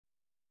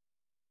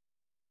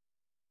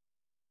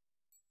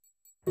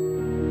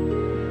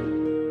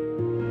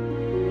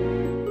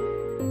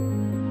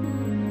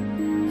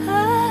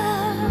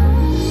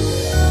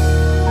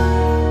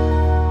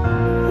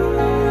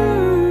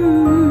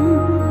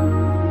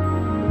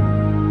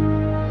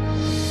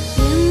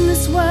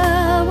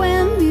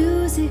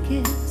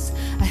is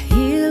a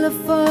healer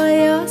for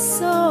your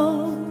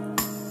soul.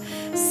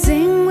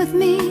 Sing with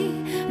me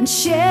and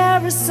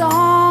share a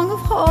song of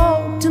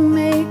hope to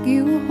make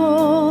you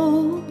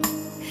whole.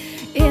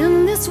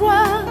 In this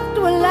world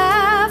where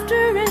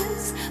laughter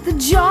is the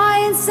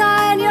joy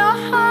inside your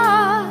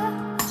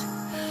heart,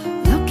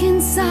 look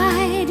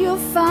inside,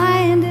 you'll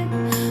find it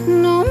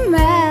no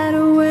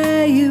matter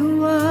where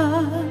you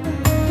are.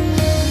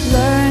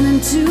 Learning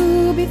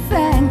to be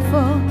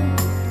thankful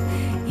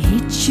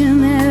each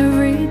and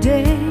every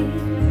day.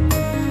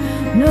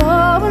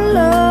 No one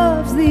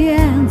loves the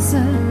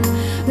answer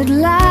that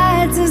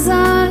lights his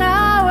eyes.